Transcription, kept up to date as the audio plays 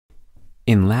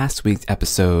In last week's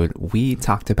episode, we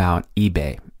talked about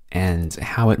eBay and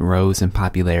how it rose in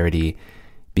popularity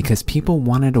because people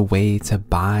wanted a way to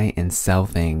buy and sell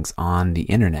things on the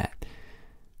internet.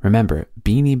 Remember,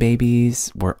 Beanie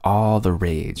Babies were all the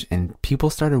rage, and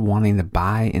people started wanting to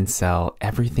buy and sell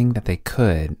everything that they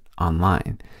could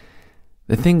online.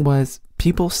 The thing was,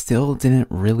 people still didn't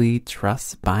really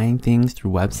trust buying things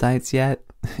through websites yet.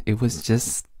 It was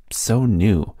just so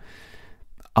new.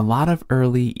 A lot of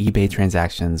early eBay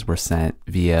transactions were sent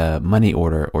via money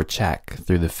order or check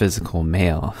through the physical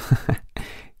mail.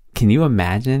 Can you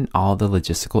imagine all the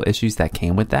logistical issues that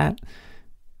came with that?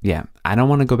 Yeah, I don't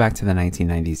want to go back to the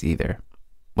 1990s either.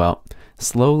 Well,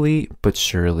 slowly but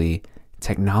surely,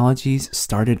 technologies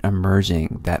started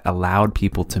emerging that allowed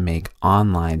people to make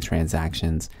online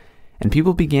transactions, and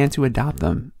people began to adopt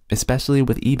them, especially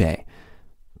with eBay.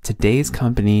 Today's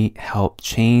company helped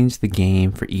change the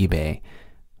game for eBay,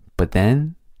 but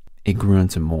then it grew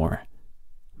into more,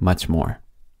 much more.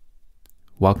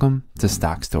 Welcome to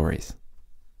Stock Stories.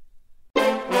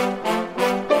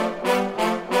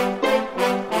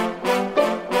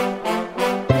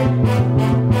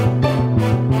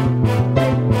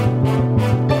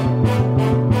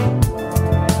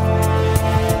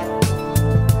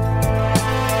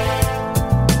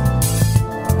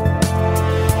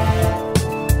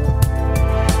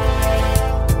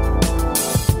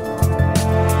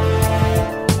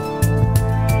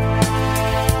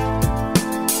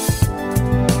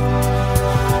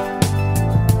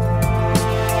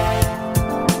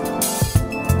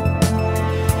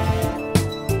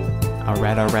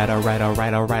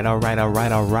 All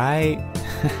right.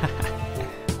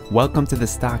 Welcome to the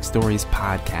Stock Stories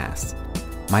podcast.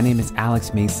 My name is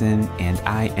Alex Mason, and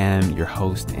I am your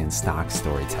host and stock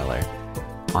storyteller.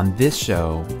 On this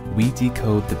show, we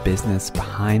decode the business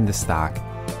behind the stock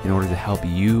in order to help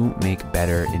you make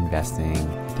better investing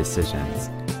decisions.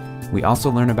 We also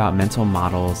learn about mental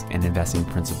models and investing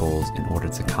principles in order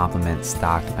to complement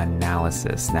stock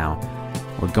analysis. Now,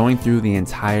 we're going through the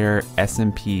entire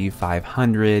S&P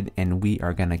 500, and we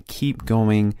are going to keep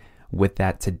going with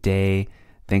that today.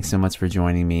 Thanks so much for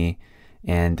joining me.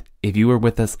 And if you were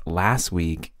with us last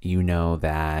week, you know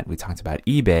that we talked about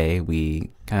eBay.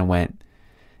 We kind of went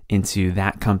into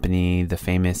that company, the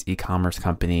famous e-commerce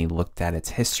company, looked at its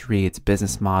history, its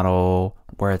business model,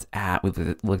 where it's at. We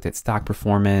looked at stock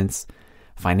performance,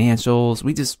 financials.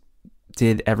 We just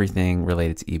did everything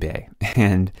related to eBay.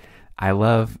 And I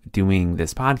love doing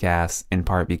this podcast in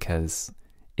part because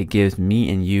it gives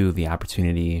me and you the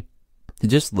opportunity to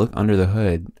just look under the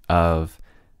hood of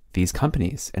these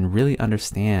companies and really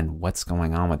understand what's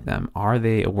going on with them. Are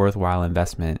they a worthwhile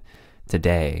investment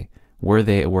today? Were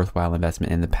they a worthwhile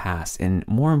investment in the past? And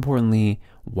more importantly,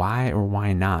 why or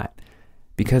why not?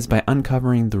 Because by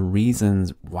uncovering the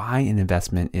reasons why an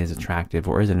investment is attractive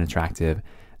or isn't attractive,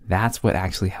 that's what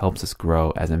actually helps us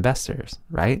grow as investors,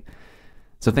 right?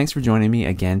 So thanks for joining me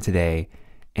again today,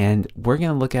 and we're going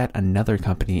to look at another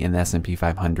company in the S&P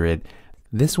 500.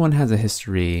 This one has a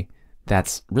history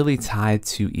that's really tied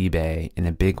to eBay in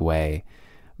a big way,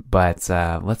 but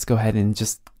let's go ahead and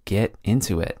just get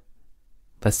into it.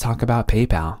 Let's talk about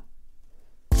PayPal.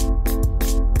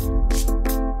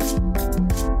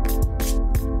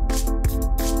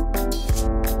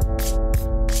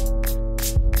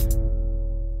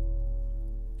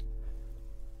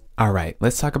 All right,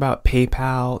 let's talk about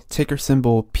PayPal, ticker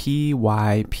symbol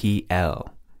PYPL.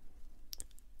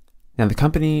 Now, the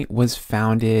company was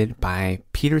founded by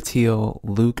Peter Thiel,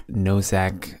 Luke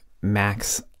Nozek,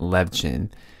 Max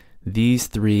Levchin. These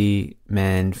three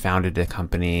men founded a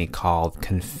company called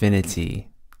Confinity.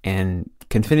 And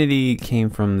Confinity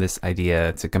came from this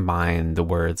idea to combine the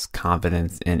words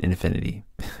confidence and infinity.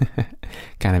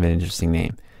 Kind of an interesting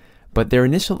name. But their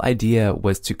initial idea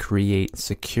was to create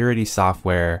security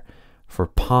software for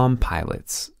Palm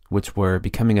Pilots, which were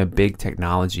becoming a big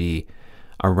technology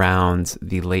around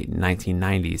the late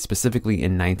 1990s, specifically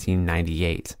in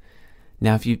 1998.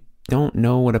 Now, if you don't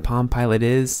know what a Palm Pilot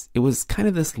is, it was kind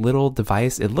of this little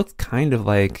device. It looked kind of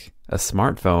like a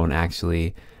smartphone,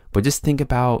 actually, but just think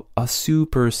about a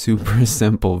super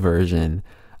simple version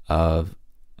of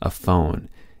a phone.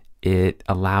 It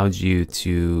allowed you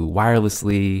to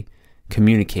wirelessly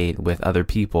communicate with other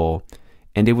people,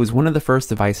 and it was one of the first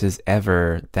devices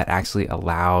ever that actually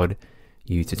allowed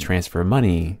you to transfer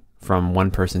money from one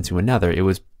person to another. It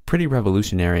was pretty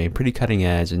revolutionary, pretty cutting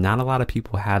edge, and not a lot of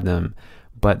people had them,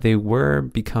 but they were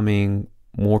becoming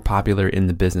more popular in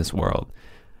the business world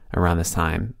around this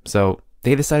time. So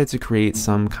they decided to create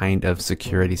some kind of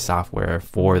security software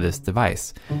for this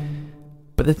device.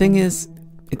 But the thing is,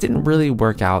 it didn't really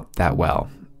work out that well.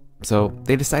 So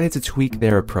they decided to tweak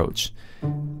their approach.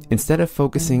 Instead of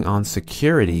focusing on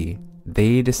security,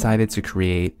 they decided to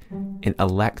create an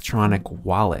electronic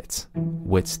wallet,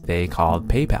 which they called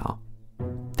PayPal.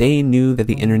 They knew that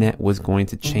the internet was going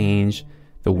to change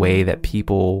the way that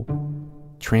people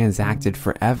transacted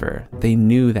forever. They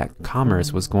knew that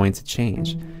commerce was going to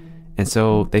change. And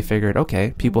so they figured,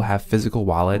 okay, people have physical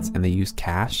wallets and they use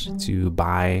cash to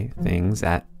buy things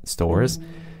at stores.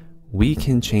 We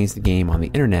can change the game on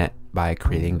the internet by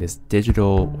creating this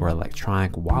digital or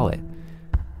electronic wallet.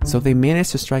 So they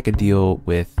managed to strike a deal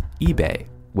with eBay,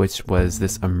 which was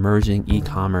this emerging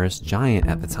e-commerce giant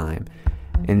at the time.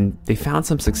 And they found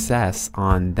some success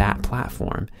on that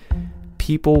platform.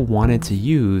 People wanted to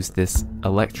use this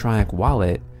electronic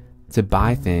wallet to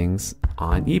buy things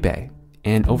on eBay.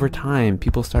 And over time,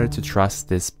 people started to trust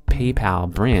this PayPal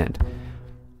brand.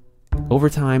 Over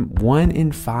time, 1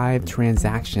 in 5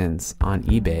 transactions on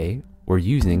eBay were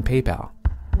using PayPal.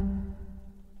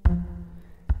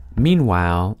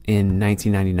 Meanwhile, in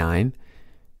 1999,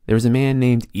 there was a man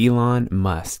named Elon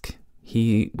Musk.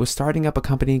 He was starting up a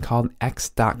company called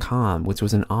X.com, which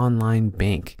was an online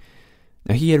bank.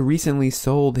 Now, he had recently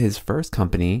sold his first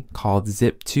company called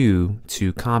Zip2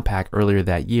 to Compaq earlier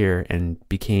that year and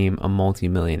became a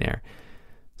multimillionaire.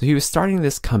 So he was starting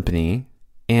this company,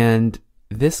 and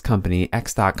this company,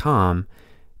 X.com,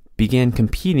 began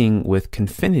competing with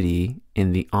Confinity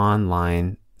in the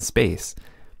online space.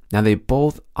 Now, they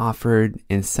both offered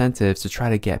incentives to try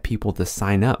to get people to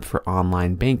sign up for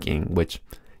online banking, which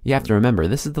you have to remember,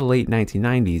 this is the late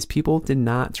 1990s. People did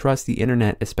not trust the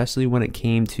internet, especially when it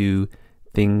came to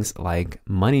things like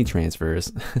money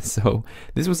transfers. So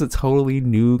this was a totally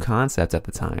new concept at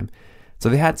the time. So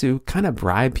they had to kind of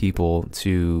bribe people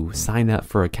to sign up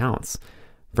for accounts.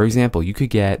 For example, you could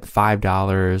get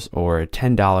 $5 or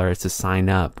 $10 to sign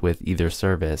up with either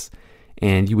service.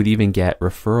 And you would even get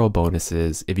referral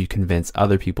bonuses if you convince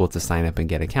other people to sign up and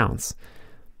get accounts.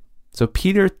 So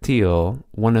Peter Thiel,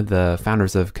 one of the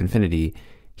founders of Confinity,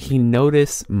 he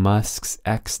noticed Musk's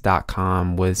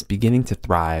X.com was beginning to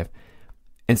thrive.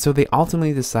 And so they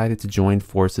ultimately decided to join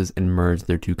forces and merge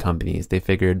their two companies. They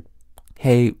figured,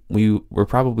 hey, we're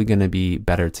probably going to be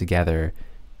better together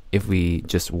if we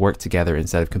just work together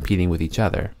instead of competing with each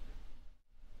other.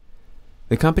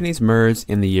 The companies merged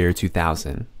in the year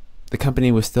 2000. The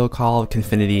company was still called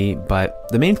Confinity, but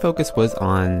the main focus was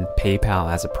on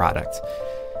PayPal as a product.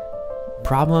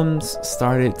 Problems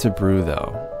started to brew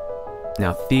though.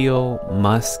 Now Thiel,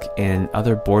 Musk, and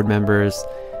other board members,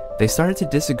 they started to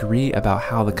disagree about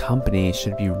how the company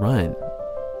should be run.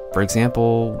 For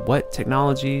example, what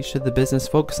technology should the business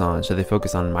focus on? Should they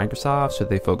focus on Microsoft? Should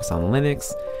they focus on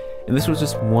Linux? And this was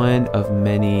just one of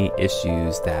many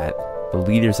issues that the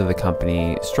leaders of the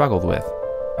company struggled with.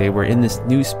 They were in this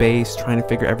new space trying to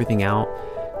figure everything out.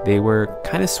 They were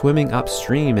kind of swimming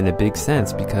upstream in a big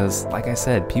sense because, like I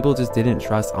said, people just didn't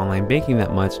trust online banking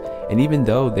that much. And even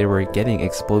though they were getting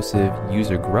explosive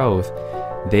user growth,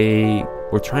 they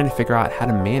were trying to figure out how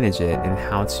to manage it and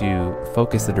how to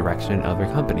focus the direction of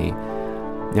their company.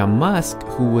 Now, Musk,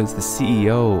 who was the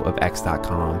CEO of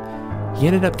X.com, he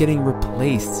ended up getting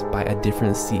replaced by a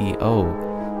different CEO.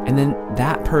 And then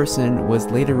that person was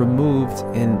later removed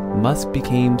and Musk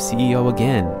became CEO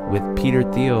again, with Peter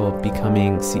Thiel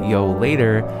becoming CEO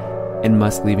later and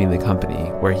Musk leaving the company,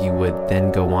 where he would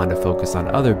then go on to focus on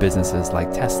other businesses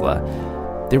like Tesla.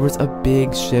 There was a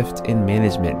big shift in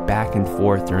management back and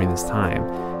forth during this time.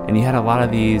 And you had a lot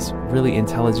of these really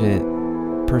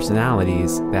intelligent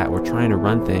personalities that were trying to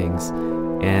run things,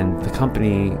 and the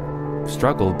company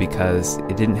struggled because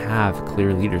it didn't have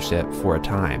clear leadership for a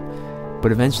time.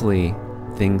 But eventually,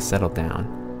 things settled down,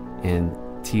 and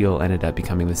Thiel ended up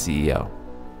becoming the CEO.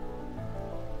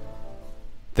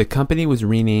 The company was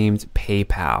renamed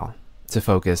PayPal to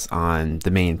focus on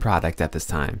the main product at this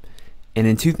time. And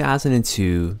in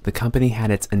 2002, the company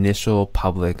had its initial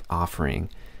public offering.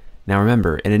 Now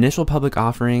remember, an initial public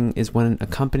offering is when a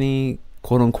company,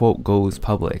 quote unquote, goes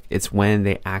public. It's when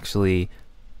they actually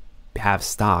have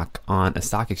stock on a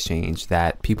stock exchange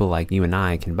that people like you and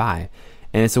I can buy.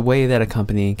 And it's a way that a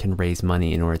company can raise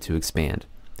money in order to expand.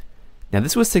 Now,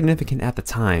 this was significant at the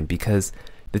time because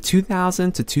the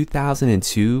 2000 to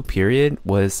 2002 period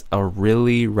was a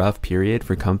really rough period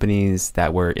for companies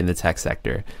that were in the tech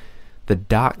sector. The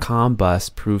dot-com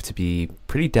bust proved to be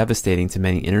pretty devastating to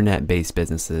many internet-based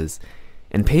businesses,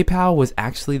 and PayPal was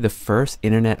actually the first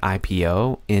internet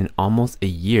IPO in almost a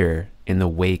year in the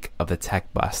wake of the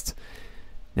tech bust.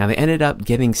 Now, they ended up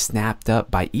getting snapped up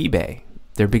by eBay,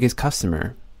 their biggest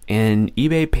customer, and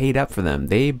eBay paid up for them.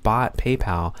 They bought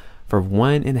PayPal for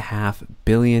 $1.5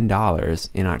 billion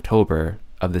in October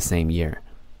of the same year.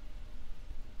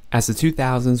 As the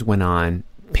 2000s went on,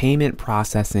 payment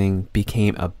processing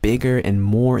became a bigger and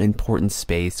more important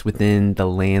space within the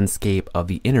landscape of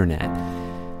the internet.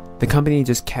 The company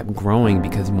just kept growing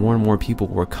because more and more people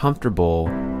were comfortable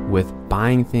with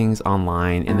buying things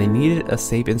online, and they needed a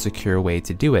safe and secure way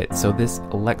to do it. So this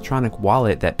electronic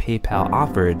wallet that PayPal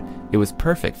offered, it was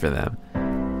perfect for them.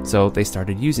 So they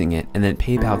started using it, and then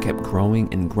PayPal kept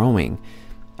growing and growing.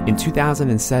 In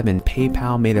 2007,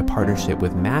 PayPal made a partnership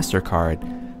with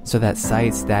MasterCard so that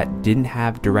sites that didn't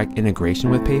have direct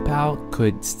integration with PayPal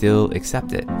could still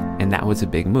accept it, and that was a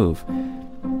big move.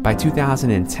 By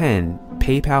 2010,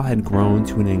 PayPal had grown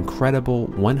to an incredible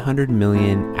 100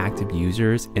 million active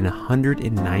users in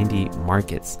 190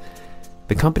 markets.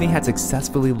 The company had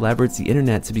successfully leveraged the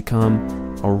internet to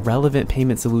become a relevant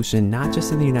payment solution not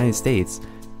just in the United States,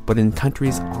 but in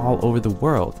countries all over the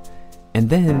world. And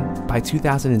then, by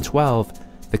 2012,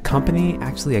 the company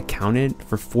actually accounted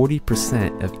for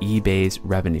 40% of eBay's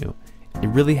revenue. It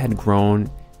really had grown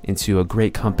into a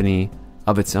great company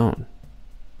of its own.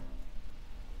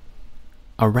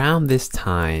 Around this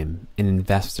time, an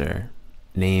investor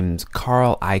named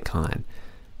Carl Icahn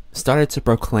started to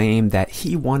proclaim that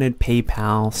he wanted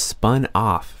PayPal spun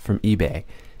off from eBay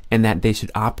and that they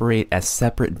should operate as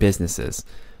separate businesses.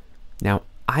 Now,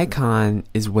 Icahn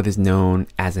is what is known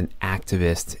as an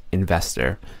activist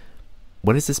investor.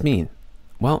 What does this mean?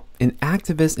 Well, an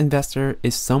activist investor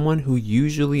is someone who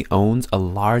usually owns a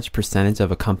large percentage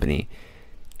of a company.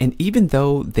 And even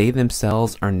though they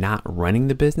themselves are not running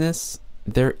the business,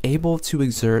 they're able to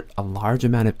exert a large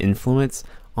amount of influence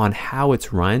on how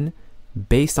it's run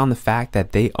based on the fact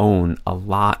that they own a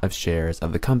lot of shares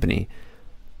of the company.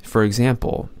 For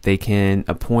example, they can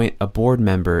appoint a board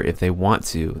member if they want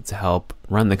to help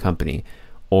run the company,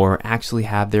 or actually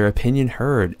have their opinion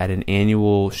heard at an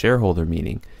annual shareholder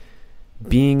meeting.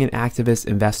 Being an activist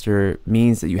investor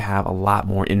means that you have a lot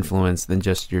more influence than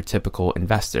just your typical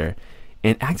investor.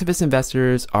 And activist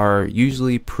investors are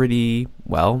usually pretty,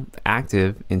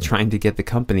 active in trying to get the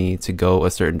company to go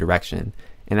a certain direction.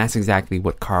 And that's exactly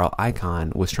what Carl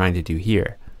Icahn was trying to do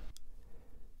here.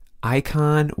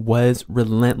 Icahn was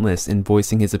relentless in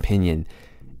voicing his opinion.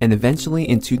 And eventually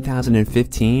in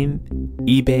 2015,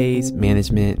 eBay's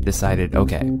management decided,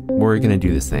 okay, we're going to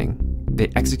do this thing. They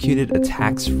executed a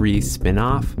tax-free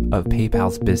spin-off of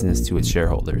PayPal's business to its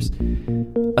shareholders.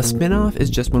 A spin-off is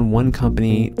just when one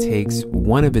company takes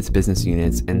one of its business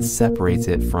units and separates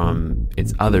it from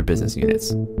its other business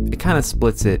units. It kind of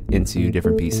splits it into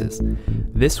different pieces.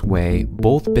 This way,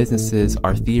 both businesses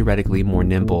are theoretically more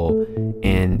nimble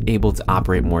and able to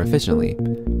operate more efficiently.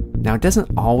 Now, it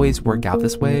doesn't always work out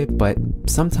this way, but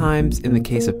sometimes in the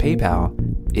case of PayPal,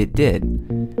 it did.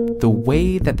 The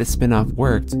way that the spinoff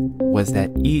worked was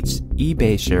that each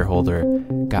eBay shareholder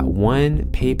got one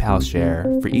PayPal share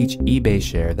for each eBay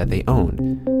share that they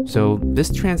owned. So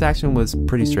this transaction was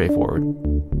pretty straightforward.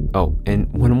 Oh,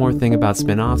 and one more thing about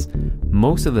spinoffs,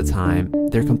 most of the time,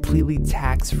 they're completely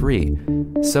tax-free.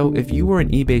 So if you were an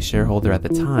eBay shareholder at the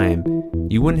time,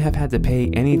 you wouldn't have had to pay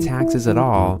any taxes at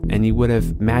all, and you would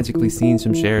have magically seen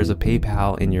some shares of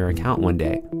PayPal in your account one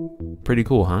day. Pretty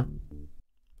cool, huh?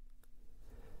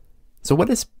 So what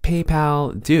does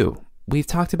PayPal do? We've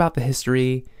talked about the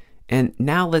history, and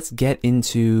now let's get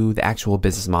into the actual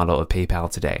business model of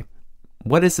PayPal today.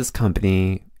 What is this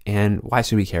company, and why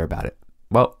should we care about it?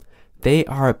 Well, they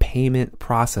are a payment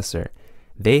processor.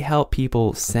 They help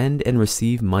people send and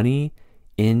receive money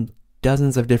in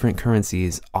dozens of different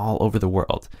currencies all over the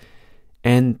world.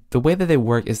 And the way that they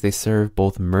work is they serve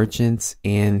both merchants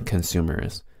and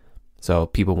consumers. So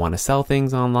people want to sell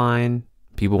things online,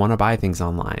 people want to buy things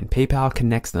online. PayPal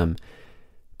connects them.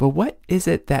 But what is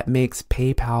it that makes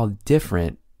PayPal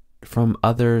different from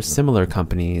other similar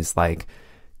companies, like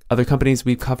other companies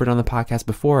we've covered on the podcast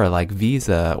before, like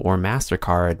Visa or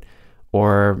MasterCard,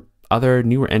 or other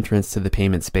newer entrants to the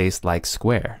payment space like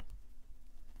Square?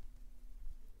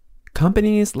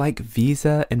 Companies like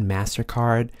Visa and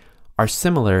MasterCard are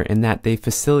similar in that they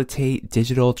facilitate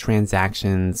digital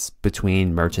transactions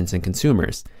between merchants and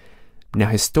consumers. Now,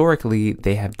 historically,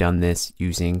 they have done this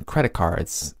using credit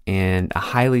cards and a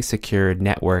highly secured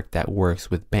network that works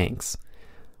with banks.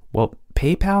 Well,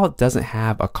 PayPal doesn't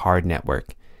have a card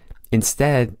network.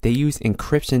 Instead, they use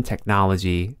encryption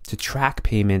technology to track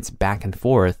payments back and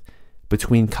forth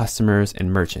between customers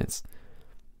and merchants.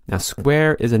 Now,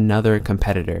 Square is another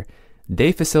competitor.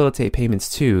 They facilitate payments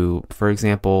too. For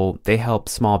example, they help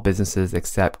small businesses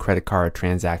accept credit card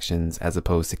transactions as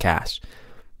opposed to cash.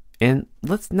 And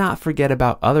let's not forget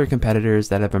about other competitors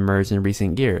that have emerged in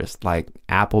recent years, like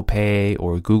Apple Pay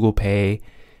or Google Pay,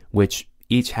 which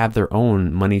each have their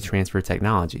own money transfer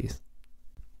technologies.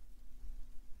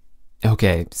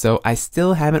 Okay, so I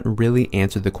still haven't really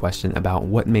answered the question about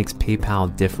what makes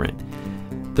PayPal different.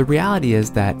 The reality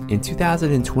is that in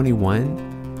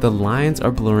 2021, the lines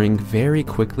are blurring very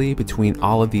quickly between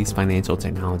all of these financial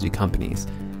technology companies.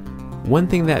 One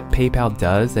thing that PayPal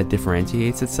does that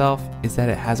differentiates itself is that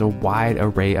it has a wide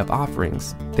array of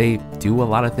offerings. They do a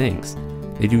lot of things.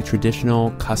 They do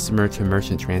traditional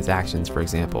customer-to-merchant transactions, for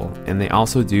example, and they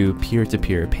also do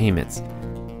peer-to-peer payments.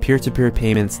 Peer-to-peer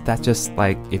payments, that's just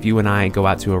like if you and I go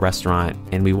out to a restaurant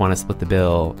and we want to split the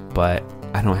bill, but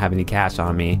I don't have any cash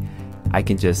on me, I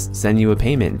can just send you a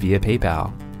payment via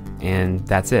PayPal, and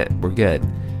that's it, we're good.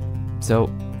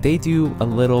 So they do a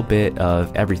little bit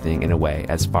of everything in a way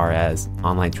as far as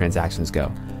online transactions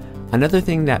go. Another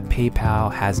thing that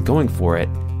PayPal has going for it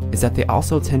is that they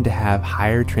also tend to have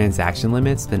higher transaction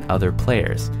limits than other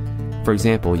players. For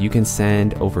example, you can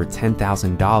send over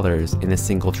 $10,000 in a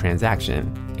single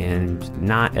transaction, and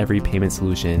not every payment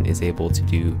solution is able to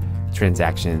do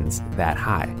transactions that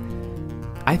high.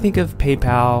 I think of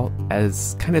PayPal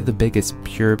as kind of the biggest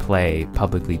pure play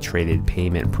publicly traded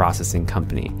payment processing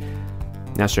company.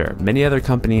 Now sure, many other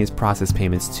companies process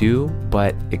payments too,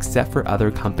 but except for other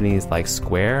companies like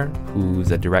Square,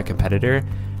 who's a direct competitor,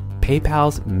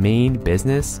 PayPal's main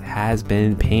business has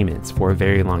been payments for a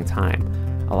very long time.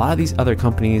 A lot of these other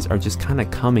companies are just kind of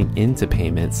coming into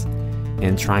payments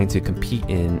and trying to compete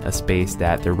in a space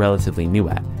that they're relatively new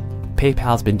at.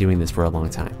 PayPal's been doing this for a long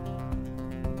time.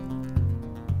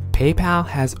 PayPal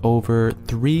has over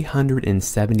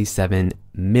 377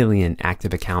 million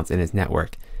active accounts in its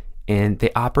network, and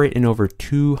they operate in over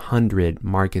 200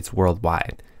 markets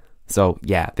worldwide. So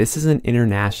yeah, this is an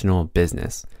international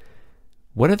business.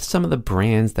 What are some of the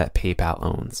brands that PayPal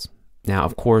owns? Now,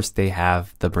 of course, they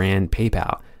have the brand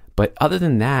PayPal, but other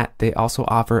than that, they also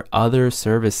offer other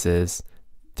services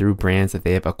through brands that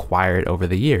they have acquired over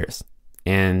the years.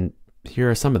 And here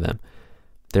are some of them.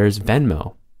 There's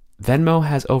Venmo. Venmo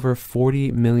has over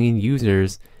 40 million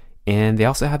users, and they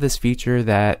also have this feature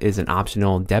that is an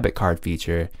optional debit card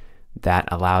feature that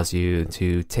allows you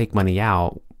to take money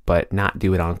out but not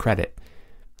do it on credit.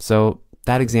 So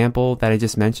that example that I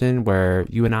just mentioned, where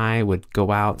you and I would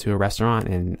go out to a restaurant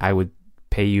and I would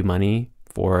pay you money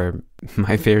for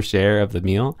my fair share of the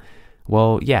meal,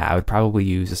 well, yeah, I would probably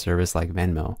use a service like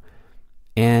Venmo.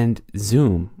 And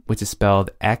Xoom, which is spelled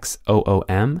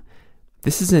Xoom,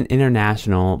 this is an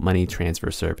international money transfer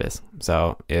service.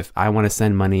 So if I want to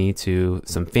send money to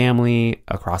some family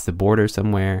across the border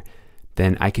somewhere,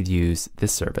 then I could use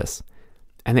this service.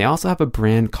 And they also have a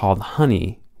brand called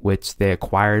Honey, which they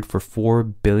acquired for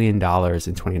 $4 billion in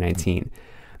 2019.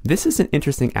 This is an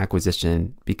interesting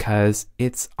acquisition because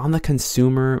it's on the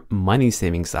consumer money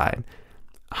saving side.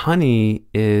 Honey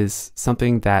is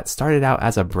something that started out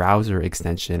as a browser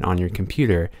extension on your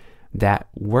computer that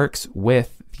works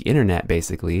with the internet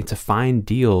basically to find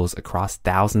deals across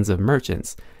thousands of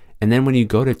merchants. And then when you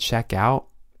go to check out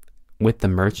with the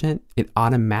merchant, it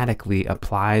automatically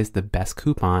applies the best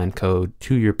coupon code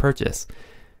to your purchase.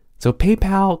 So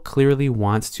PayPal clearly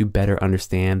wants to better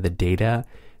understand the data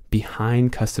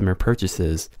behind customer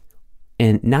purchases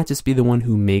and not just be the one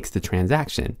who makes the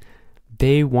transaction.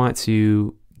 They want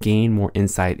to gain more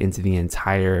insight into the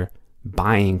entire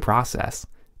buying process.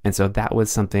 And so that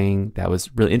was something that was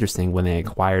really interesting when they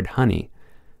acquired Honey.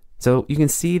 So you can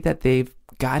see that they've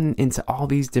gotten into all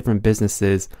these different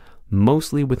businesses,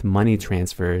 mostly with money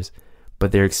transfers,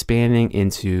 but they're expanding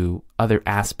into other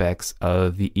aspects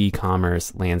of the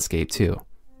e-commerce landscape too.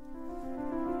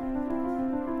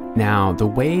 Now, the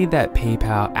way that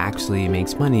PayPal actually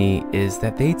makes money is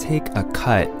that they take a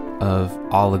cut of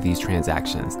all of these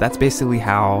transactions. That's basically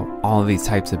how all of these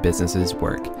types of businesses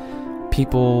work.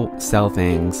 People sell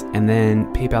things, and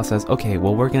then PayPal says, okay,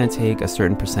 well, we're going to take a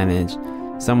certain percentage,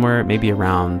 somewhere maybe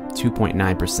around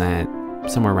 2.9%,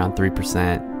 somewhere around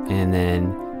 3%, and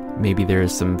then maybe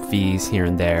there's some fees here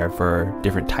and there for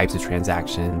different types of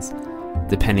transactions,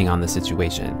 depending on the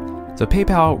situation. So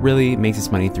PayPal really makes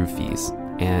its money through fees,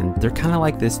 and they're kind of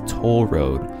like this toll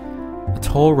road. A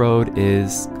toll road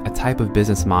is a type of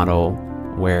business model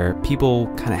where people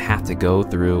kind of have to go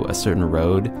through a certain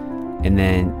road, and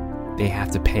then they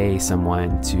have to pay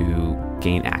someone to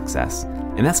gain access.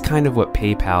 And that's kind of what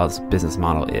PayPal's business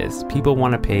model is. People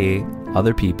want to pay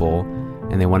other people,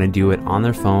 and they want to do it on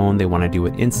their phone, they want to do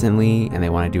it instantly, and they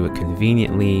want to do it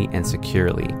conveniently and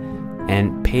securely.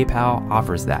 And PayPal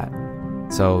offers that.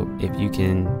 So if you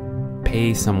can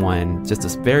pay someone just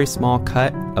a very small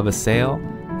cut of a sale,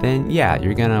 then yeah,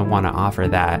 you're going to want to offer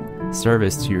that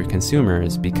service to your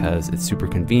consumers because it's super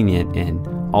convenient, and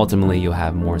ultimately you'll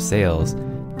have more sales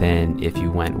than if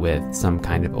you went with some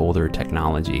kind of older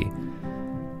technology.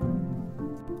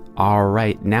 All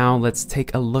right, now let's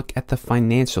take a look at the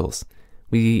financials.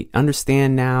 We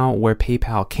understand now where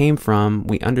PayPal came from.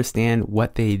 We understand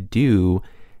what they do.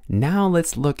 Now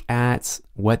let's look at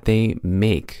what they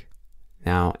make.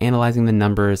 Now, analyzing the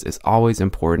numbers is always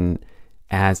important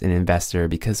as an investor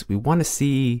because we want to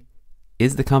see,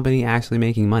 is the company actually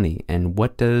making money, and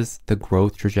what does the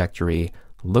growth trajectory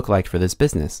look like for this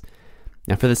business?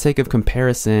 Now, for the sake of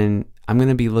comparison, I'm going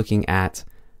to be looking at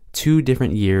 2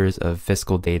 different years of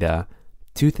fiscal data,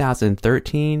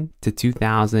 2013 to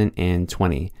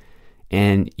 2020.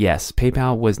 And yes,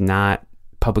 PayPal was not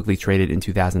publicly traded in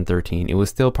 2013. It was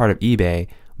still part of eBay,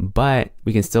 but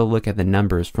we can still look at the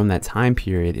numbers from that time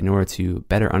period in order to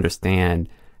better understand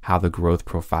how the growth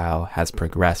profile has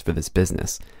progressed for this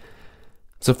business.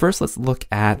 So first, let's look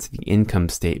at the income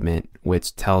statement,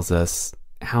 which tells us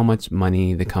how much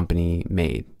money the company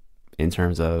made in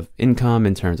terms of income,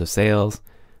 in terms of sales.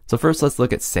 So first, let's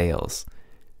look at sales.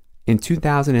 In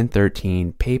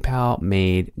 2013, PayPal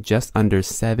made just under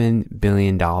 $7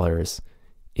 billion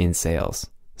in sales.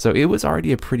 So it was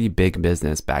already a pretty big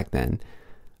business back then.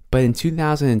 But in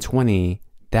 2020,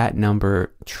 that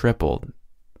number tripled.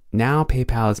 Now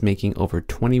PayPal is making over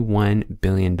 $21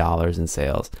 billion in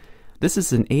sales. This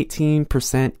is an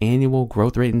 18% annual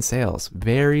growth rate in sales.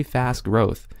 Very fast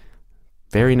growth.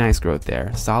 Very nice growth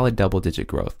there. Solid double-digit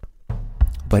growth.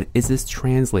 But is this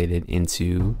translated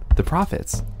into the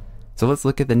profits? So let's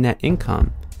look at the net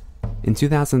income. In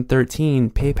 2013,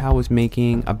 PayPal was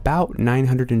making about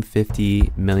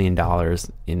 $950 million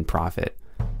in profit.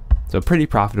 So pretty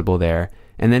profitable there.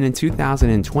 And then in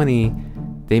 2020,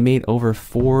 they made over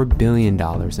 $4 billion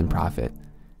in profit.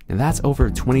 And that's over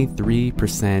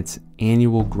 23%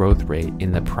 annual growth rate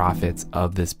in the profits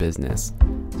of this business.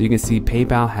 So you can see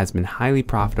PayPal has been highly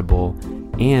profitable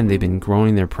and they've been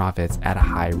growing their profits at a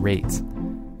high rate.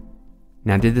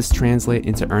 Now, did this translate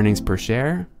into earnings per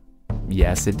share?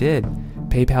 Yes, it did.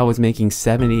 PayPal was making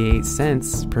 78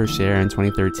 cents per share in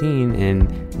 2013,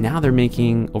 and now they're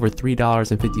making over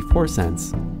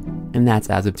 $3.54. And that's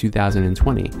as of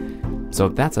 2020. So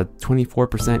that's a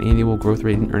 24% annual growth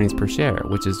rate in earnings per share,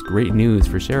 which is great news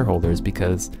for shareholders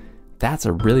because that's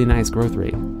a really nice growth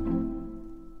rate.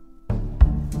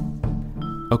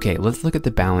 Okay, let's look at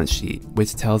the balance sheet,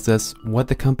 which tells us what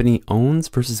the company owns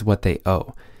versus what they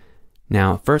owe.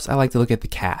 Now, first, I like to look at the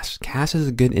cash. Cash is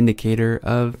a good indicator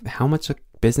of how much a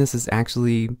business is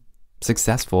actually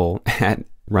successful at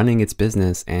running its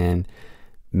business and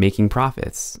making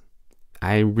profits.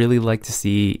 I really like to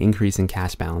see increase in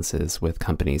cash balances with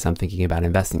companies I'm thinking about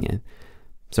investing in.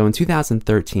 So in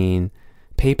 2013,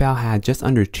 PayPal had just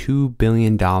under $2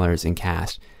 billion in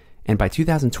cash. And by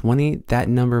 2020, that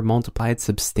number multiplied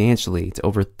substantially to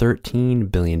over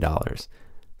 $13 billion.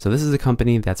 So this is a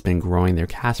company that's been growing their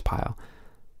cash pile.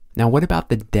 Now, what about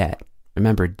the debt?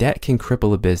 Remember, debt can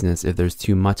cripple a business if there's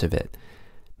too much of it.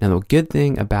 Now, the good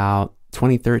thing about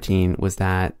 2013 was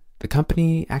that the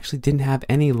company actually didn't have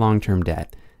any long-term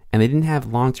debt, and they didn't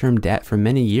have long-term debt for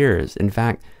many years. In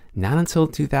fact, not until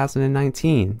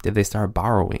 2019 did they start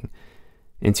borrowing.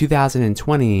 In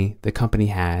 2020, the company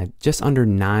had just under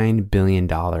 $9 billion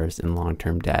in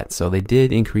long-term debt. So they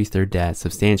did increase their debt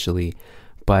substantially,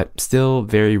 but still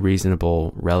very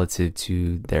reasonable relative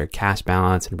to their cash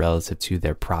balance and relative to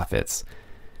their profits.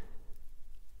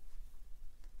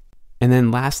 And then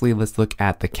lastly, let's look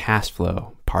at the cash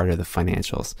flow part of the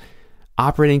financials.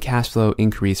 Operating cash flow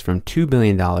increased from $2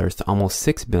 billion to almost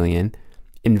 $6 billion.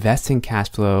 Investing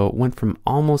cash flow went from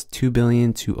almost $2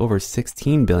 billion to over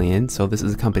 $16 billion. So this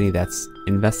is a company that's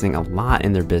investing a lot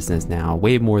in their business now,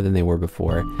 way more than they were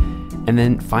before. And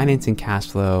then financing cash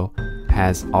flow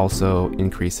has also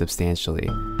increased substantially.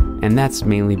 And that's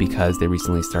mainly because they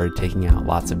recently started taking out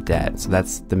lots of debt. So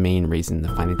that's the main reason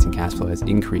the financing cash flow has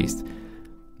increased.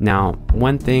 Now,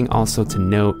 one thing also to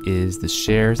note is the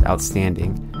shares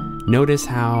outstanding. Notice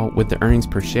how with the earnings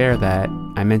per share that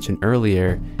I mentioned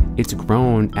earlier, it's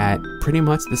grown at pretty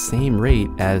much the same rate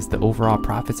as the overall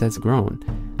profits has grown.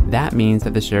 That means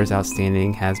that the shares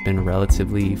outstanding has been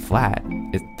relatively flat.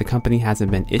 The company hasn't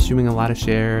been issuing a lot of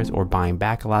shares or buying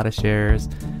back a lot of shares.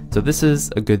 So this is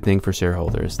a good thing for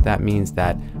shareholders. That means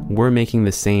that we're making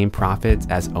the same profits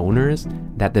as owners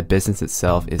that the business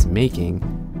itself is making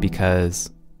because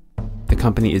the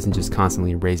company isn't just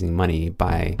constantly raising money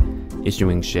by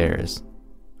issuing shares.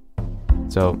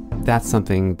 So that's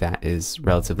something that is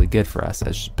relatively good for us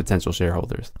as potential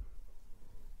shareholders.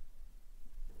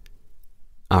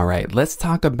 All right, let's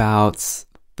talk about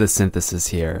the synthesis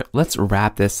here. Let's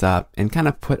wrap this up and kind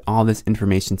of put all this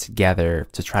information together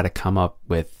to try to come up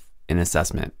with an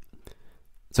assessment.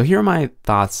 So here are my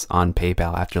thoughts on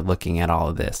PayPal after looking at all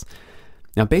of this.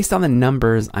 Now, based on the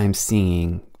numbers I'm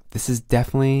seeing, this is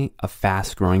definitely a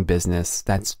fast-growing business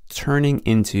that's turning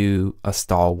into a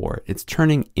stalwart. It's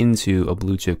turning into a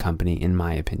blue chip company, in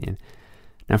my opinion.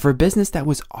 Now, for a business that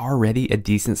was already a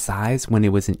decent size when it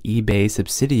was an eBay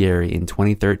subsidiary in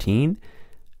 2013,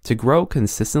 to grow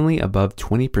consistently above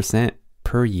 20%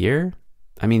 per year,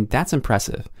 I mean, that's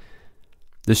impressive.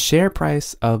 The share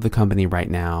price of the company right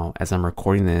now, as I'm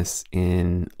recording this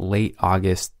in late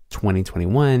August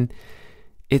 2021,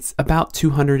 it's about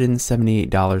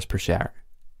 $278 per share.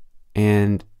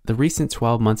 And the recent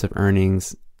 12 months of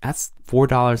earnings, that's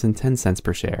 $4.10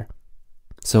 per share.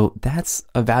 So that's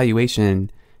a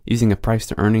valuation using a price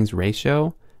to earnings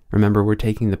ratio. Remember, we're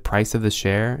taking the price of the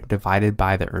share divided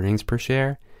by the earnings per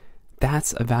share.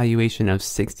 That's a valuation of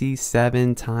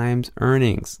 67 times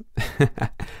earnings.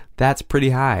 That's pretty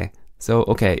high. So,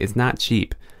 okay, it's not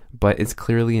cheap, but it's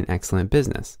clearly an excellent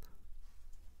business.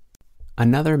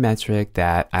 Another metric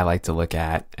that I like to look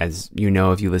at, as you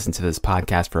know if you listen to this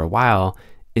podcast for a while,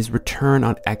 is return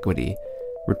on equity.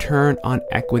 Return on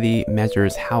equity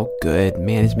measures how good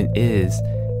management is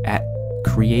at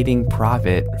creating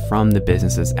profit from the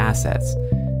business's assets,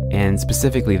 and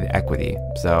specifically the equity.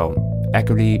 So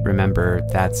equity, remember,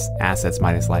 that's assets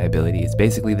minus liability. It's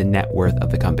basically the net worth of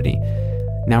the company.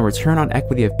 Now, return on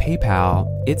equity of PayPal,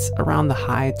 it's around the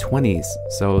high 20s,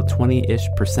 so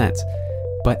 20-ish%,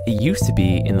 but it used to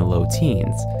be in the low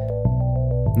teens.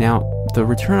 Now, the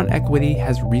return on equity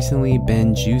has recently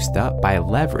been juiced up by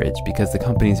leverage because the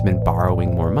company's been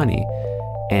borrowing more money,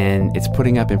 and it's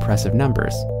putting up impressive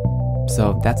numbers.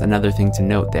 So that's another thing to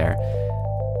note there.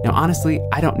 Now, honestly,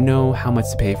 I don't know how much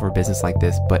to pay for a business like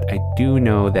this, but I do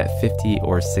know that 50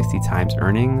 or 60 times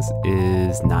earnings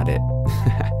is not it.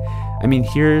 I mean,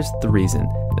 here's the reason.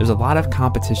 There's a lot of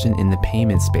competition in the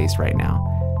payment space right now.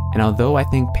 And although I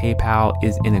think PayPal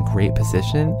is in a great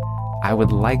position, I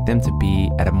would like them to be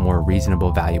at a more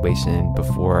reasonable valuation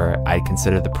before I'd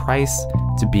consider the price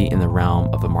to be in the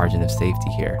realm of a margin of safety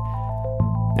here.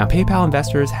 Now, PayPal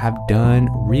investors have done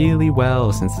really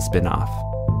well since the spinoff.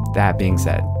 That being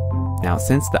said, now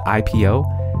since the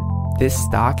IPO, this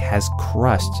stock has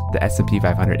crushed the S&P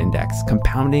 500 index,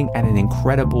 compounding at an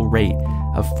incredible rate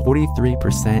of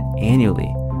 43%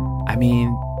 annually. I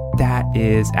mean, that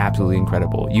is absolutely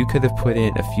incredible. You could have put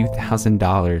in a few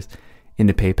 $1,000s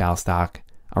into PayPal stock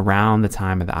around the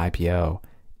time of the IPO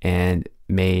and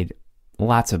made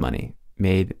lots of money,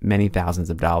 made many thousands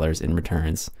of dollars in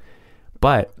returns.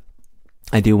 But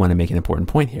I do want to make an important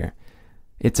point here.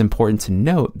 It's important to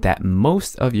note that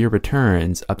most of your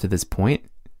returns up to this point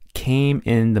came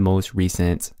in the most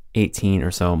recent 18 or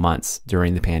so months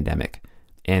during the pandemic.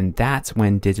 And that's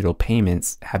when digital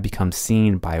payments have become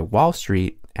seen by Wall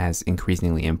Street as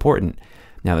increasingly important.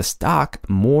 Now, the stock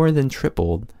more than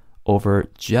tripled over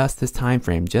just this time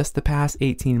frame, just the past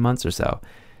 18 months or so.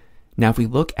 Now, if we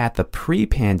look at the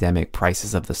pre-pandemic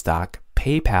prices of the stock,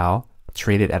 PayPal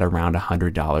traded at around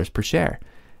 $100 per share.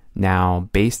 Now,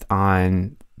 based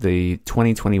on the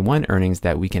 2021 earnings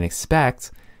that we can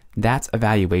expect, that's a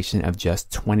valuation of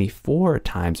just 24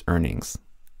 times earnings.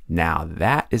 Now,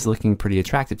 that is looking pretty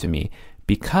attractive to me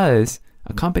because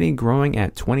a company growing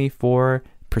at 24%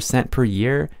 per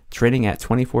year, trading at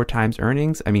 24 times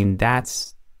earnings, I mean,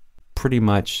 that's pretty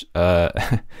much,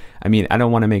 I mean, I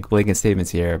don't want to make blanket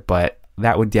statements here, but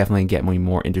that would definitely get me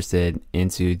more interested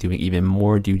into doing even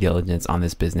more due diligence on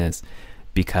this business,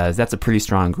 because that's a pretty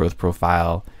strong growth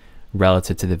profile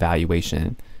relative to the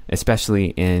valuation,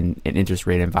 especially in an interest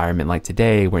rate environment like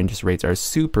today where interest rates are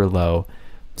super low.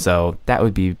 So that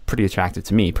would be pretty attractive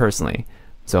to me personally.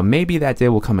 So maybe that day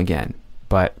will come again.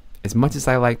 But as much as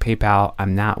I like PayPal,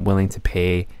 I'm not willing to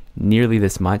pay nearly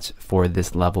this much for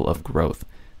this level of growth.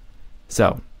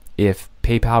 So if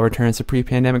PayPal returns to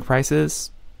pre-pandemic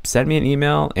prices, send me an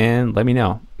email and let me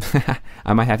know.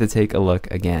 I might have to take a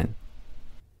look again.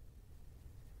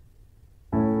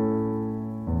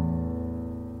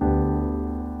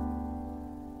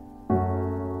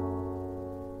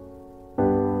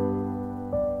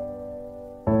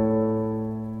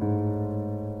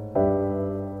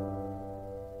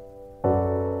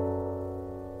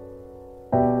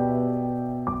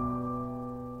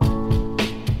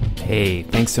 Hey,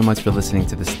 thanks so much for listening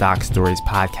to the Stock Stories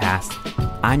podcast.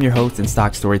 I'm your host and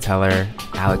stock storyteller,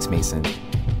 Alex Mason.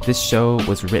 This show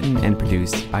was written and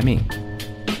produced by me.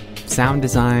 Sound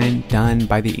design done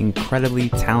by the incredibly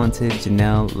talented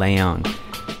Janelle Leon.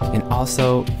 And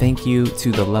also, thank you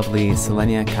to the lovely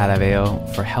Selenia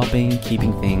Caraveo for helping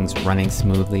keeping things running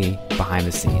smoothly behind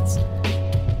the scenes.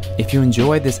 If you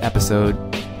enjoyed this episode,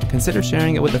 consider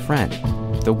sharing it with a friend.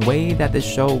 The way that this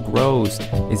show grows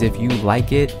is if you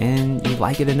like it and you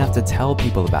like it enough to tell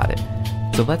people about it.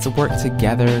 So let's work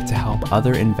together to help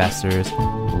other investors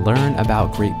learn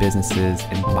about great businesses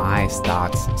and buy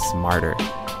stocks smarter.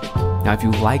 Now, if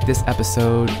you like this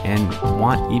episode and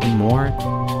want even more,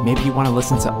 maybe you want to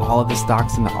listen to all of the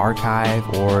stocks in the archive,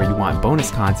 or you want bonus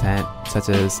content, such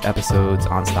as episodes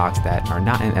on stocks that are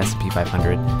not in S&P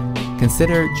 500,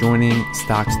 consider joining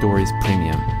Stock Stories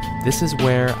Premium. This is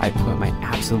where I put my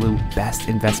absolute best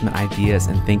investment ideas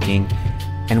and thinking,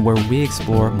 and where we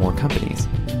explore more companies.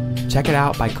 Check it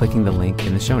out by clicking the link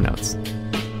in the show notes.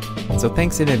 So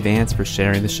thanks in advance for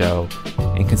sharing the show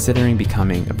and considering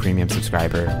becoming a premium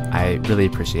subscriber. I really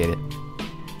appreciate it.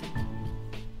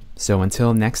 So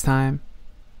until next time,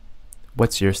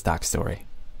 what's your stock story?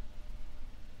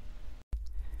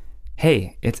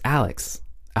 Hey, it's Alex.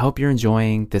 I hope you're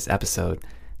enjoying this episode.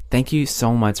 Thank you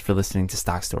so much for listening to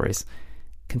Stock Stories.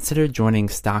 Consider joining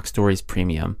Stock Stories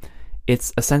Premium.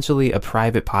 It's essentially a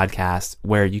private podcast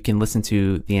where you can listen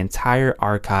to the entire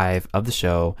archive of the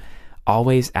show,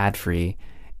 always ad-free.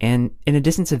 And in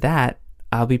addition to that,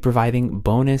 I'll be providing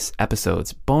bonus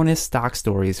episodes, bonus stock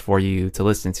stories for you to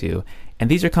listen to. And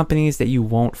these are companies that you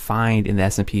won't find in the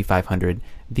S&P 500.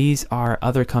 These are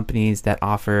other companies that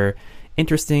offer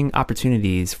interesting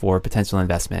opportunities for potential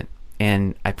investment.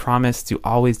 And I promise to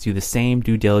always do the same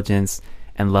due diligence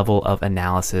and level of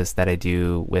analysis that I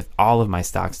do with all of my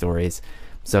stock stories.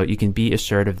 So you can be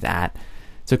assured of that.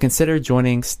 So consider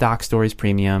joining Stock Stories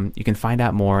Premium. You can find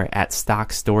out more at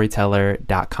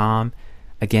stockstoryteller.com.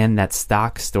 Again, that's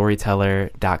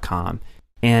stockstoryteller.com.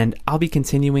 And I'll be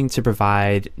continuing to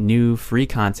provide new free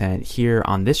content here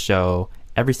on this show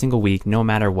every single week, no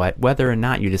matter what, whether or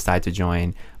not you decide to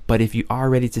join. But if you are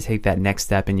ready to take that next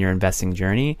step in your investing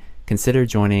journey, consider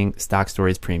joining Stock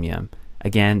Stories Premium.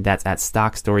 Again, that's at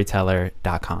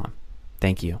stockstoryteller.com.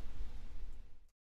 Thank you.